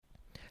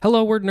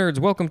Hello, word nerds.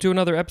 Welcome to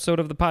another episode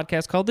of the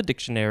podcast called The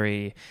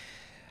Dictionary.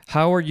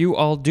 How are you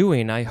all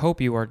doing? I hope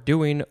you are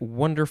doing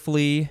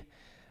wonderfully.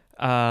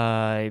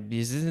 I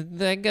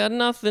got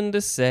nothing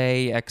to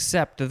say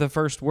except the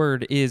first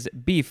word is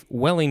beef,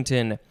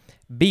 Wellington.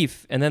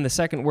 Beef, and then the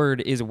second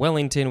word is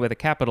Wellington with a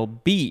capital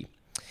B.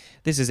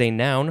 This is a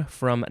noun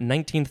from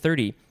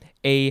 1930.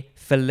 A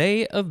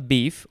fillet of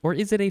beef, or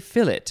is it a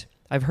fillet?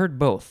 I've heard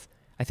both.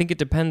 I think it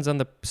depends on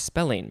the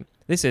spelling.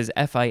 This is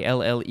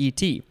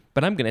F-I-L-L-E-T,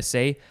 but I'm going to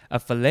say a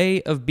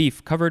fillet of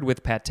beef covered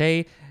with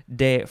pâté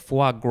de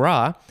foie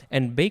gras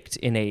and baked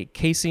in a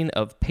casing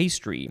of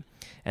pastry.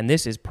 And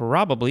this is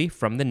probably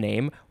from the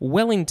name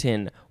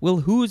Wellington.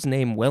 Well, whose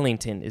name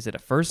Wellington? Is it a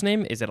first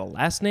name? Is it a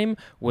last name?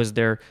 Was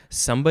there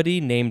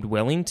somebody named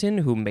Wellington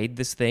who made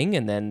this thing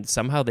and then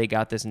somehow they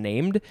got this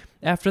named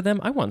after them?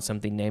 I want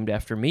something named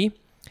after me.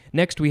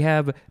 Next we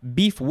have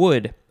beef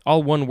wood,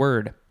 all one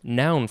word.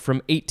 Noun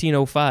from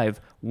 1805.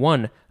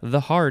 1.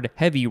 The hard,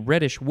 heavy,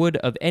 reddish wood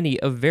of any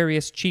of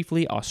various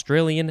chiefly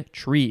Australian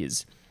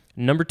trees.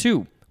 Number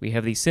 2. We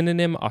have the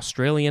synonym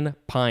Australian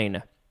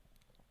pine.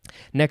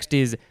 Next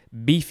is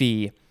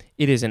beefy.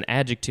 It is an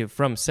adjective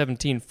from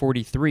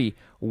 1743.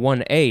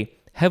 1a,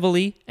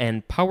 heavily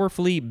and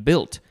powerfully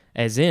built,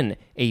 as in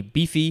a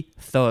beefy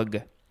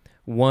thug.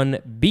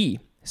 1b,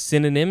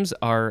 synonyms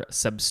are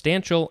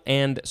substantial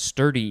and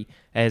sturdy,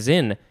 as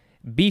in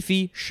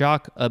beefy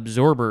shock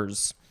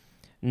absorbers.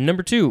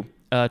 Number 2,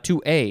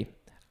 2a,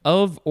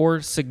 of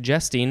or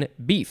suggesting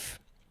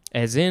beef,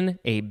 as in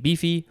a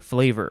beefy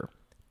flavor.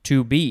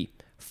 2b,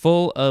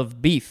 full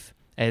of beef,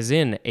 as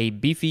in a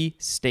beefy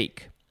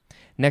steak.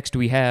 Next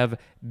we have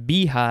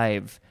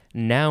beehive,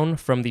 noun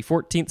from the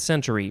 14th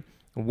century.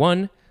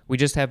 1, we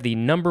just have the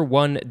number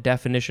 1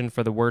 definition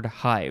for the word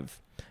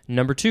hive.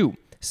 Number 2,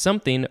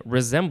 something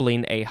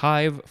resembling a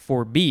hive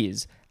for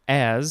bees,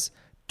 as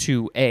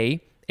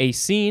 2a, a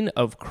scene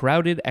of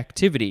crowded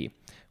activity.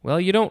 Well,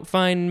 you don't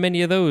find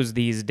many of those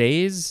these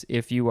days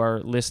if you are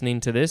listening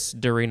to this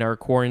during our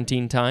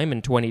quarantine time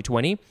in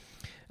 2020.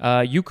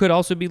 You could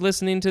also be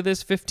listening to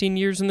this 15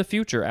 years in the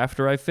future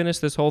after I finish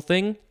this whole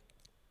thing,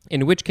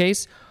 in which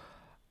case,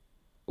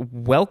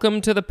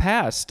 welcome to the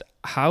past.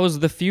 How's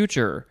the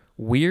future?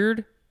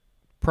 Weird?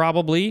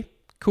 Probably.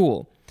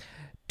 Cool.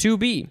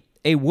 2b,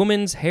 a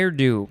woman's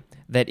hairdo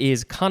that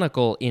is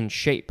conical in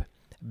shape.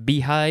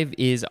 Beehive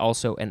is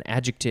also an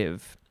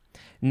adjective.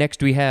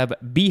 Next we have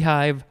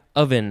beehive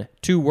oven,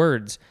 2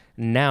 words,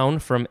 noun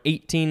from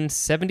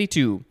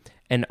 1872.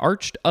 An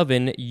arched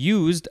oven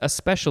used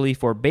especially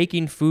for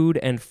baking food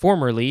and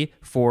formerly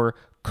for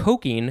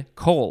coking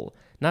coal.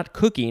 Not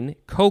cooking,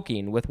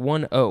 coking with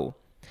 1 O.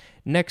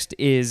 Next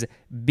is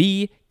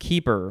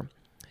beekeeper,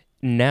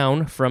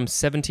 noun from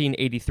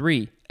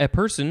 1783. A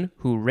person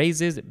who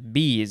raises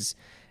bees,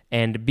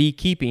 and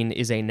beekeeping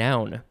is a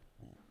noun.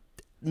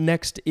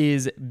 Next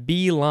is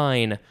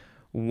beeline,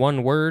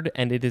 1 word,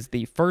 and it is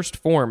the first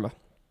form.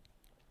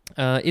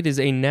 It is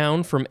a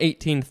noun from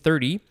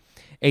 1830,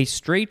 a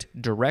straight,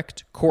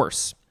 direct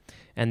course.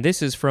 And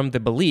this is from the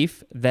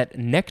belief that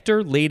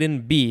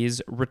nectar-laden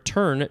bees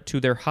return to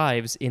their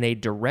hives in a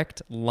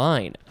direct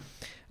line.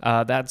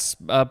 That's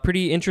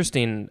pretty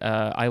interesting.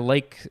 I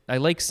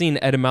like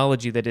seeing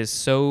etymology that is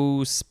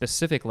so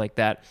specific like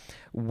that.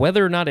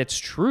 Whether or not it's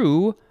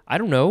true, I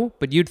don't know,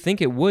 but you'd think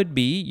it would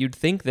be. You'd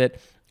think that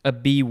a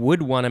bee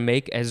would want to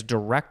make as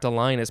direct a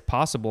line as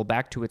possible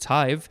back to its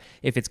hive.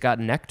 If it's got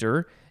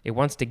nectar, it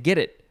wants to get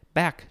it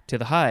back to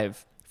the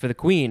hive for the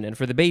queen and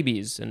for the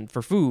babies and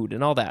for food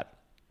and all that.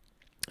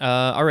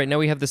 All right, now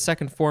we have the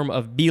second form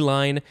of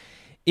beeline.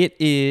 It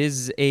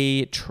is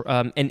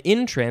an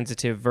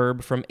intransitive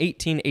verb from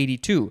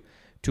 1882,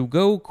 to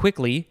go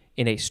quickly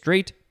in a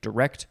straight,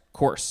 direct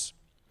course.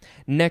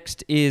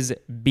 Next is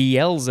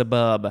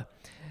Beelzebub.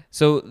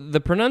 So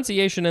the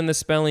pronunciation and the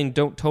spelling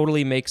don't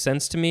totally make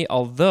sense to me,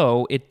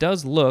 although it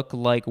does look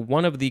like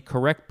one of the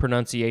correct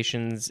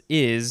pronunciations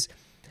is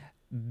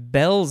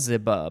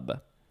Beelzebub,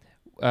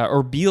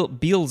 or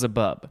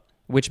Beelzebub,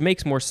 which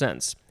makes more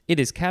sense. It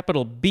is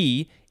capital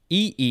B-E-E-L-Z-E-B-U-B.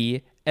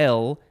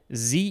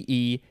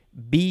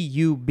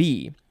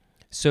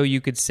 So you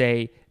could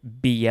say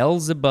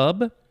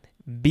Beelzebub,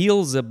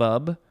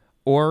 Beelzebub,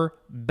 or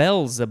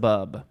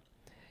Beelzebub.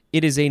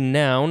 It is a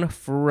noun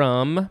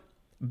from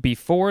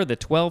before the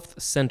 12th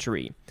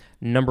century.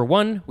 Number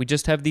 1, we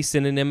just have the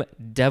synonym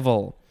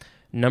devil.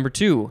 Number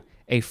 2,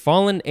 a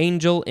fallen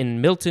angel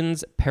in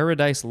Milton's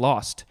Paradise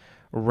Lost,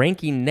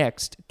 ranking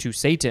next to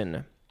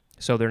Satan.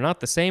 So they're not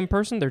the same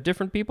person, they're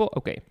different people?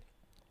 Okay.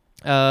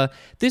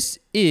 This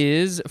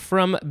is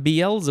from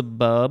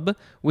Beelzebub,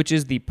 which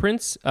is the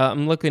prince,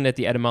 I'm looking at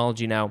the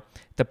etymology now,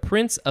 the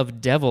prince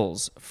of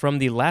devils, from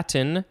the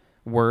Latin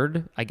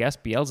word, I guess,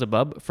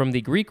 Beelzebub, from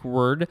the Greek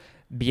word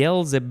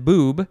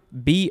Beelzebub,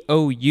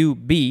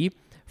 B-O-U-B,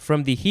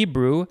 from the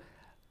Hebrew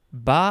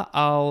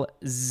Baal-Zebub.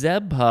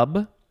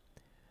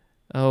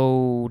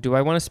 Oh, do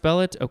I want to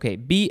spell it? Okay,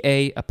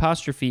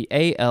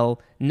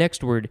 B-A-apostrophe-A-L,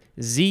 next word,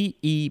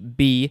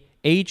 Z-E-B-H-U-B-H.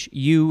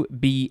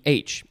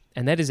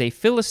 and that is a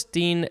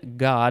Philistine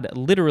god,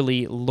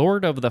 literally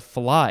Lord of the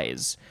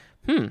Flies.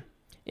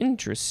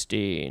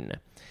 Interesting.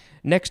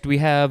 Next, we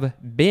have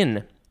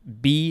bin,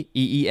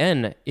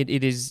 B-E-E-N.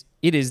 It is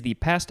the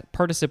past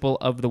participle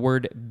of the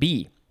word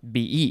be,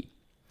 B-E.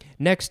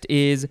 Next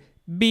is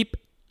beep.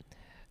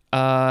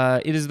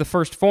 It is the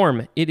first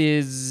form. It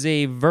is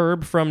a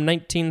verb from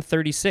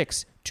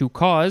 1936, to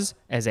cause,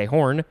 as a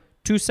horn,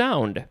 to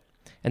sound.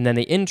 And then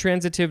the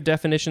intransitive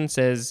definition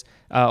says,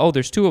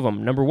 there's two of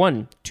them. Number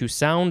 1, to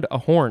sound a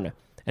horn.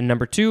 And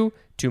number 2,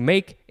 to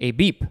make a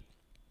beep.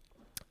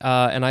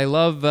 And I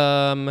love,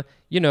 the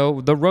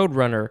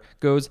Roadrunner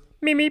goes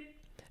meep meep.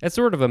 That's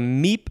sort of a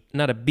meep,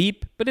 not a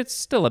beep, but it's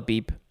still a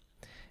beep.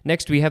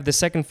 Next, we have the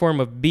second form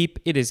of beep.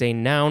 It is a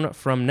noun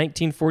from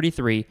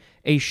 1943,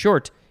 a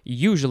short,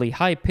 usually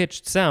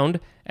high-pitched sound,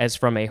 as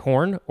from a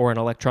horn or an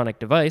electronic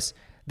device,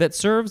 that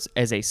serves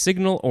as a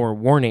signal or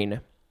warning.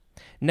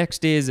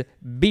 Next is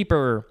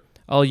beeper.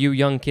 All you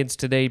young kids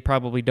today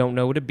probably don't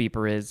know what a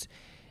beeper is.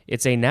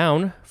 It's a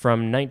noun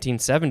from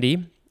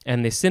 1970,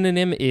 and the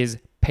synonym is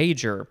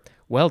pager.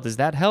 Well, does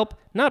that help?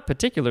 Not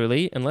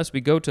particularly, unless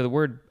we go to the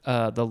word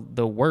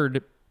the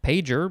word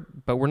pager,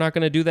 but we're not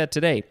going to do that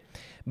today.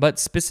 But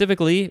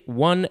specifically,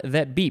 one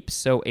that beeps.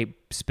 So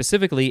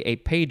specifically a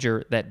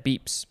pager that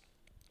beeps.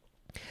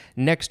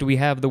 Next, we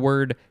have the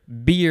word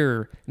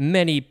beer,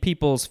 many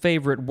people's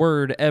favorite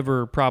word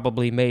ever,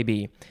 probably,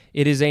 maybe.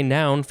 It is a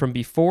noun from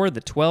before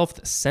the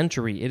 12th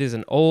century. It is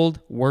an old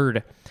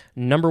word.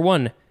 Number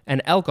 1,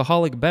 an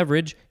alcoholic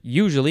beverage,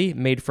 usually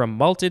made from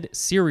malted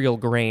cereal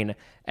grain,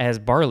 as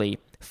barley,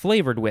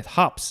 flavored with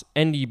hops,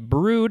 and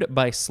brewed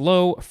by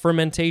slow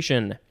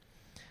fermentation.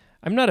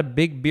 I'm not a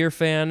big beer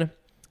fan.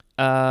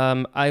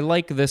 I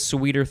like the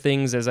sweeter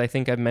things, as I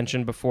think I've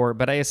mentioned before,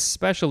 but I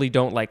especially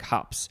don't like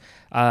hops.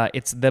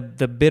 It's the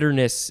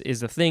bitterness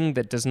is a thing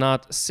that does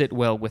not sit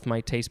well with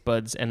my taste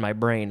buds and my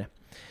brain.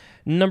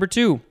 Number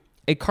 2,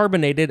 a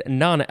carbonated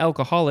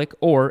non-alcoholic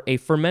or a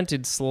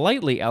fermented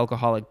slightly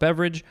alcoholic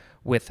beverage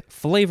with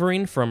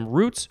flavoring from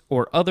roots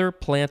or other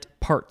plant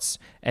parts,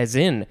 as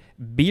in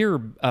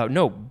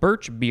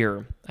birch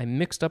beer. I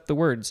mixed up the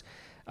words.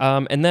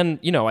 And then,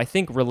 I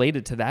think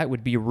related to that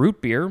would be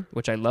root beer,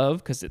 which I love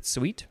because it's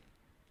sweet.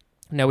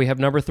 Now we have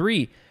number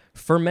 3,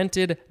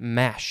 fermented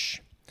mash.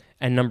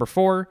 And number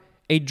 4,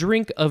 a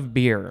drink of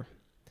beer.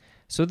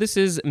 So this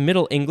is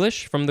Middle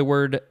English from the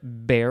word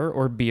bear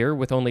or beer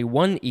with only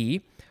one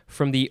E,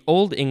 from the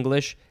Old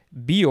English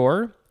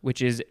beor,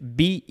 which is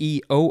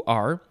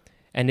B-E-O-R,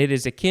 and it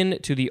is akin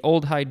to the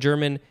Old High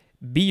German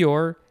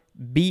bior,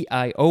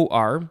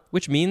 B-I-O-R,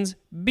 which means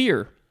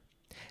beer.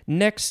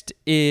 Next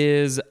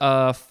is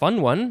a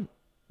fun one,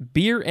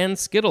 beer and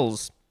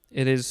Skittles.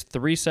 It is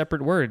 3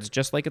 separate words,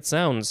 just like it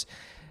sounds.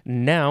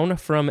 Noun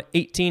from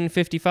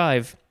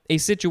 1855, a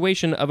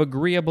situation of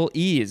agreeable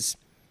ease,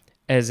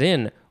 as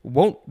in,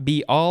 won't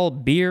be all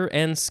beer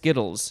and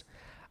Skittles.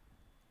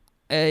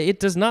 It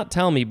does not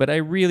tell me, but I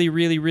really,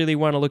 really, really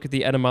want to look at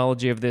the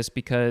etymology of this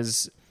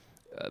because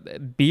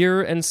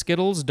beer and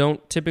Skittles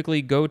don't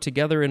typically go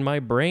together in my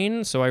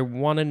brain, so I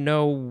want to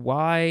know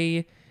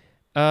why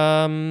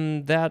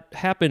that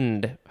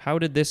happened. How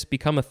did this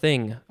become a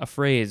thing, a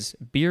phrase,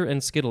 beer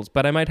and Skittles?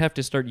 But I might have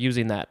to start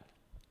using that.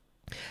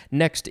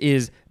 Next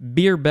is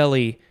beer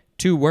belly,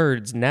 2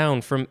 words,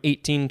 noun from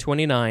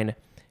 1829.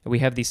 We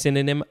have the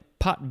synonym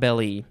pot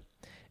belly.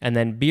 And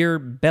then beer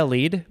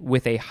bellied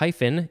with a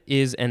hyphen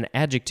is an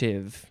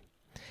adjective.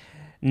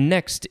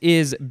 Next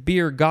is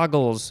beer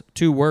goggles,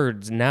 2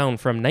 words, noun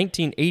from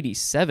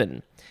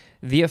 1987.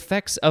 The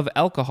effects of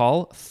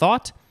alcohol,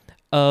 thought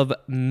of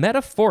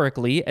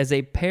metaphorically as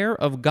a pair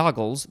of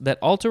goggles that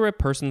alter a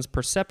person's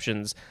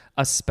perceptions,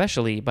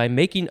 especially by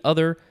making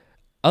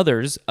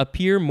others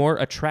appear more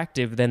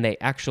attractive than they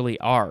actually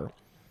are.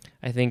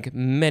 I think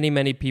many,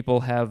 many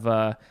people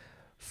have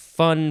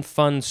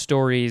fun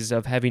stories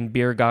of having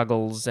beer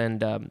goggles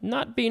and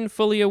not being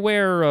fully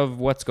aware of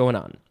what's going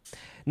on.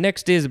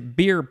 Next is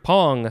beer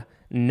pong,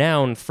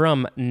 noun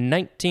from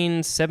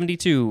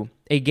 1972.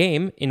 A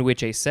game in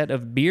which a set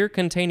of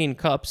beer-containing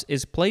cups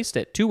is placed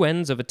at 2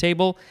 ends of a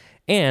table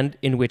and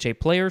in which a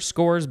player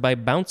scores by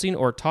bouncing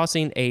or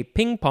tossing a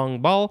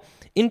ping-pong ball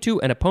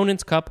into an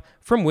opponent's cup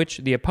from which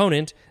the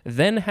opponent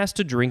then has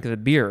to drink the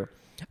beer.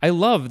 I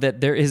love that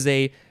there is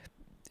a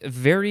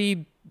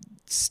very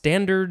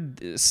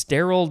standard,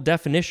 sterile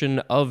definition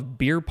of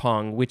beer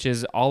pong, which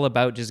is all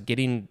about just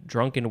getting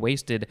drunk and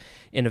wasted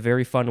in a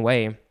very fun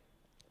way.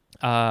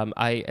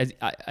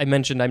 I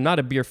mentioned I'm not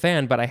a beer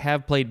fan, but I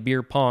have played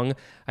beer pong.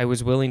 I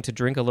was willing to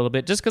drink a little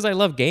bit just because I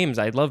love games.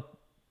 I love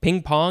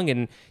ping pong,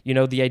 and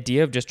the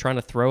idea of just trying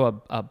to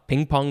throw a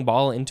ping pong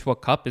ball into a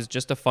cup is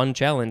just a fun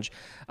challenge.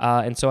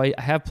 And so I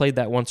have played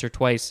that once or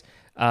twice.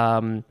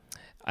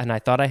 And I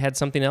thought I had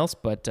something else,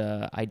 but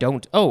I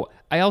don't. Oh,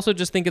 I also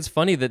just think it's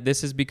funny that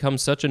this has become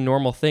such a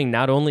normal thing.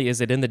 Not only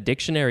is it in the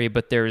dictionary,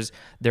 but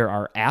there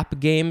are app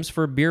games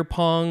for beer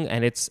pong,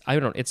 and it's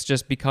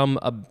just become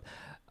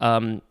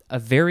a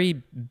very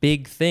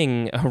big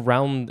thing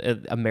around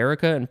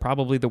America and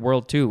probably the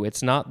world too.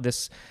 It's not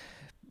this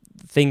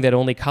thing that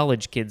only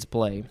college kids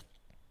play.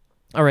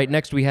 All right,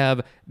 next we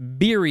have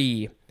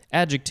beery,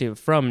 adjective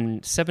from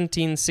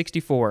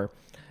 1764.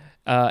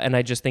 And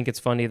I just think it's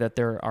funny that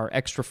there are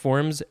extra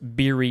forms,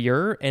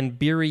 beerier and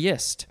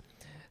beeriest.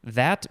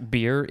 That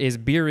beer is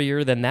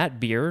beerier than that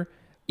beer,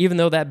 even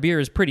though that beer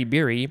is pretty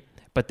beery,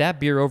 but that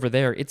beer over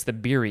there, it's the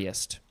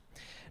beeriest.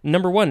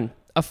 Number 1,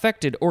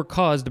 affected or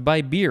caused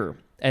by beer,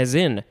 as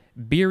in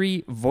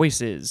beery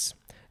voices.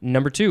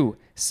 Number 2,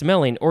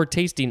 smelling or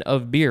tasting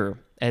of beer,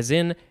 as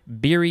in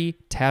beery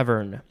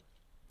tavern.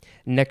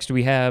 Next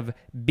we have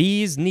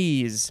bee's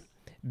knees,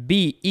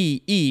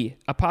 B-E-E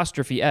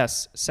apostrophe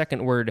S,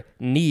 second word,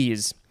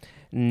 knees.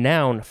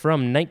 Noun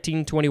from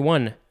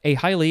 1921, a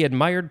highly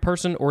admired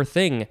person or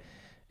thing.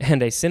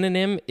 And a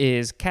synonym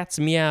is cat's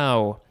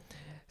meow.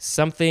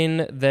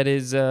 Something that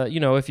is,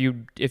 if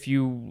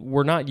you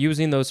were not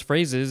using those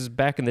phrases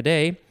back in the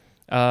day,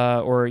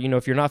 or,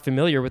 if you're not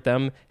familiar with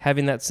them,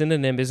 having that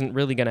synonym isn't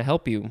really going to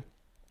help you.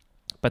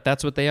 But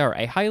that's what they are,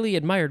 a highly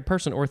admired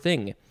person or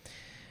thing.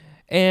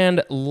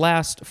 And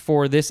last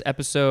for this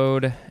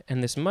episode,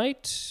 and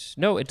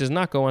it does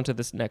not go onto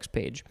this next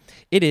page.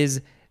 It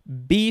is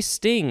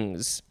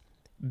beestings,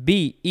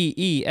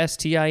 B-E-E-S-T-I-N-G-S.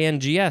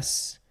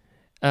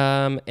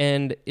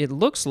 And it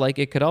looks like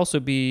it could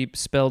also be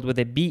spelled with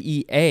a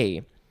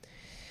B-E-A.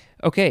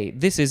 Okay,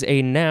 this is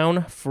a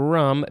noun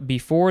from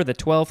before the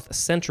 12th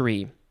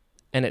century,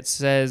 and it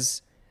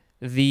says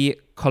the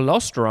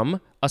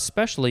colostrum,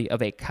 especially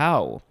of a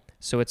cow.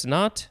 So it's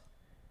not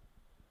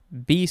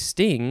bee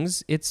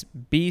stings, it's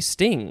bee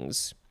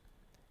stings.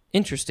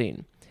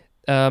 Interesting.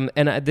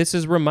 This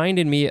is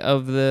reminding me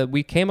of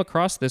we came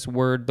across this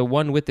word, the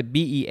one with the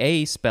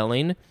B-E-A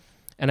spelling,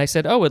 and I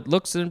said,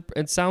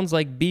 it sounds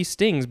like bee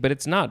stings, but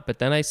it's not. But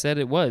then I said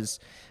it was,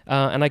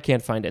 and I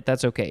can't find it.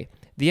 That's okay.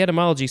 The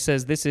etymology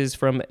says this is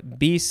from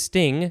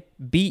beesting,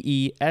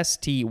 B-E-S-T-Y-N-G-E,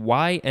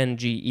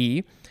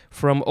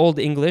 from Old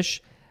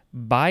English,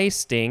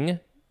 bysting,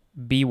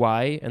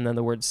 B-Y, and then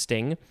the word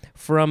sting,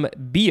 from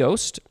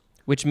beost,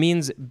 which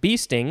means bee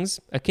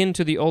stings, akin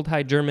to the Old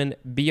High German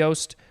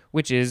beost,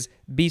 which is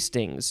bee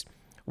stings.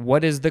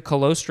 What is the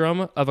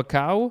colostrum of a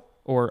cow,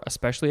 or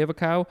especially of a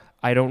cow?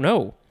 I don't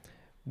know.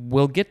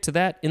 We'll get to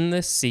that in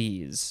the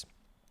C's.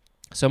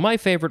 So my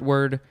favorite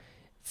word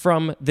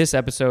from this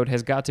episode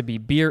has got to be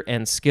beer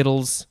and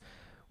skittles,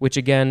 which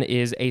again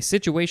is a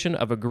situation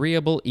of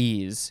agreeable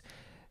ease.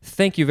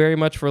 Thank you very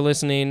much for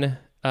listening.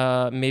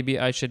 Maybe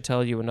I should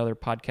tell you another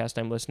podcast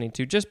I'm listening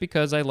to, just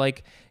because I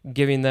like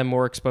giving them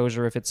more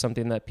exposure if it's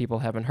something that people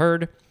haven't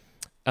heard.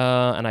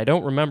 And I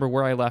don't remember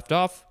where I left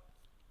off,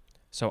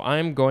 so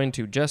I'm going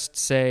to just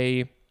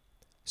say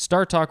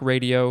Star Talk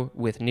Radio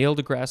with Neil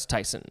deGrasse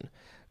Tyson.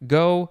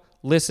 Go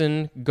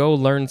listen, go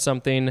learn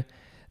something.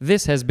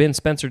 This has been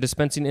Spencer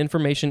dispensing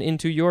information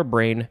into your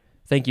brain.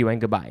 Thank you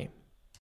and goodbye.